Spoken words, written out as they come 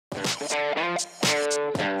Hi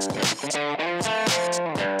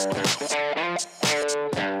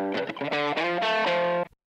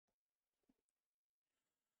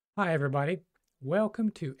everybody,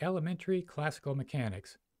 welcome to Elementary Classical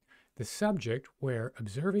Mechanics, the subject where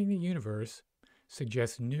observing the universe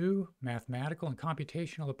suggests new mathematical and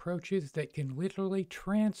computational approaches that can literally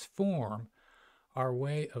transform our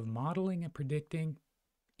way of modeling and predicting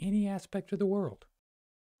any aspect of the world.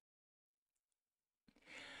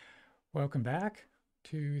 Welcome back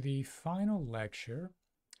to the final lecture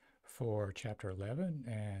for Chapter 11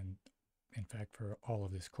 and in fact for all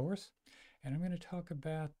of this course. And I'm going to talk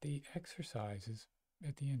about the exercises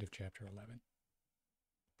at the end of Chapter 11.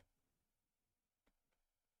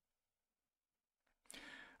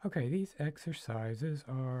 Okay, these exercises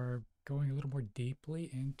are going a little more deeply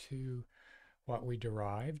into what we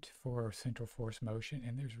derived for central force motion,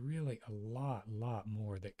 and there's really a lot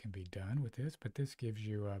more that can be done with this, but this gives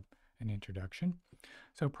you an introduction.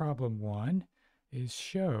 So problem 1 is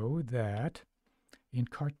show that in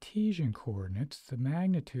Cartesian coordinates, the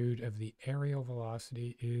magnitude of the aerial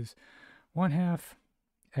velocity is 1/2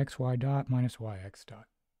 xy dot minus yx dot.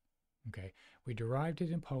 Okay, we derived it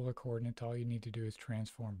in polar coordinates. All you need to do is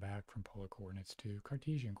transform back from polar coordinates to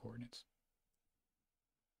Cartesian coordinates.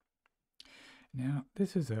 Now,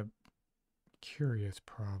 this is a curious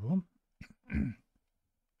problem.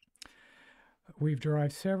 We've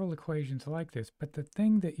derived several equations like this, but the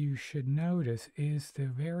thing that you should notice is the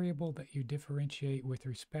variable that you differentiate with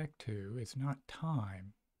respect to is not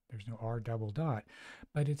time. There's no r double dot,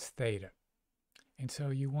 but it's theta. And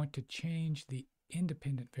so you want to change the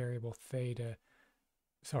independent variable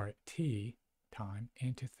t, time,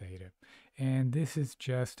 into theta. And this is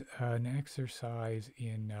just an exercise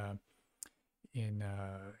in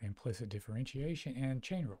implicit differentiation and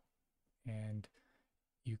chain rule. And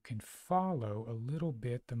you can follow a little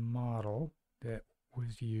bit the model that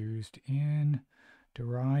was used in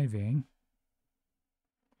deriving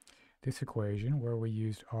this equation where we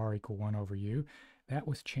used r equal 1 over u. That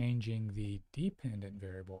was changing the dependent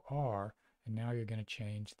variable r, and now you're going to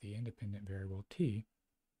change the independent variable t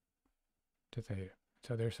to theta.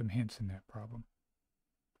 So there's some hints in that problem.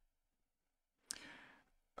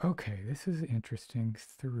 Okay, this is interesting.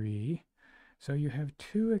 3. So you have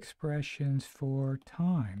two expressions for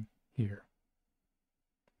time here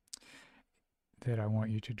that I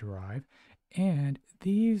want you to derive. And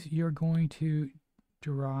these you're going to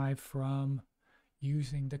derive from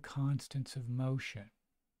using the constants of motion.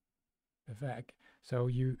 In fact, so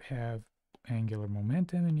you have angular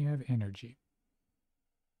momentum and you have energy.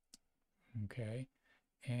 Okay,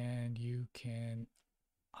 and you can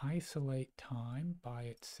isolate time by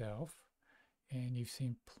itself. And you've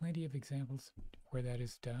seen plenty of examples where that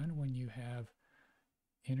is done when you have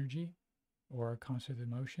energy or a constant of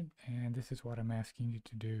motion. And this is what I'm asking you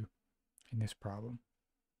to do in this problem.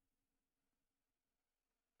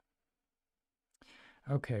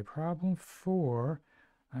 Okay, problem 4,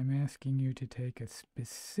 I'm asking you to take a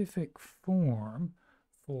specific form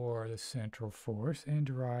for the central force and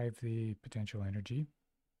derive the potential energy.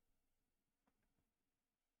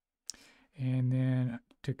 And then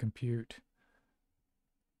to compute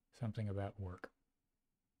something about work.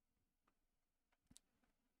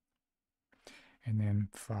 And then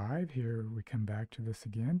 5, here we come back to this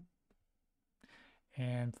again.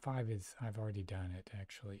 And 5 is, I've already done it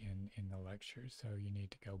actually in the lecture, so you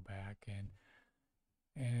need to go back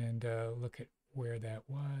and look at where that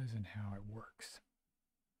was and how it works.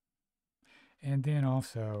 And then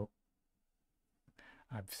also,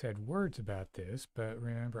 I've said words about this, but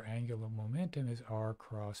remember angular momentum is r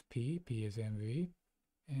cross p, p is mv,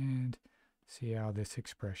 and see how this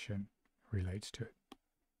expression relates to it.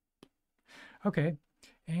 Okay,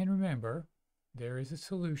 and remember, there is a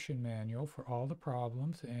solution manual for all the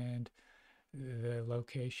problems, and the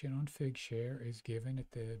location on Figshare is given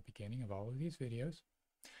at the beginning of all of these videos.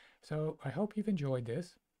 So I hope you've enjoyed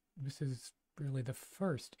this. This is really the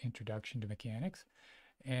first introduction to mechanics,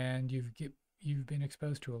 and you've been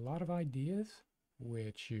exposed to a lot of ideas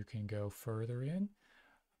which you can go further in,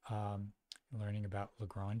 learning about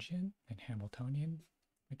Lagrangian and Hamiltonian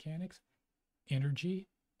mechanics. Energy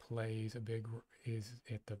plays a big is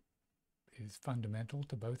fundamental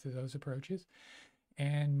to both of those approaches,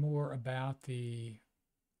 and more about the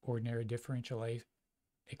ordinary differential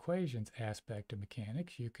equations aspect of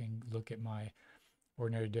mechanics. You can look at my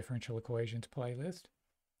ordinary differential equations playlist,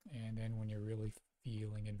 and then when you're really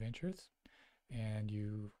feeling adventurous and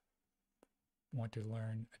you want to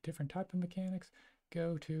learn a different type of mechanics,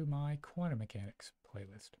 go to my quantum mechanics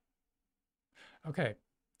playlist. Okay,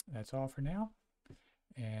 that's all for now,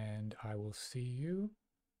 and I will see you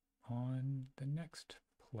on in the next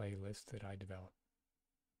playlist that I develop.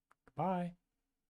 Goodbye.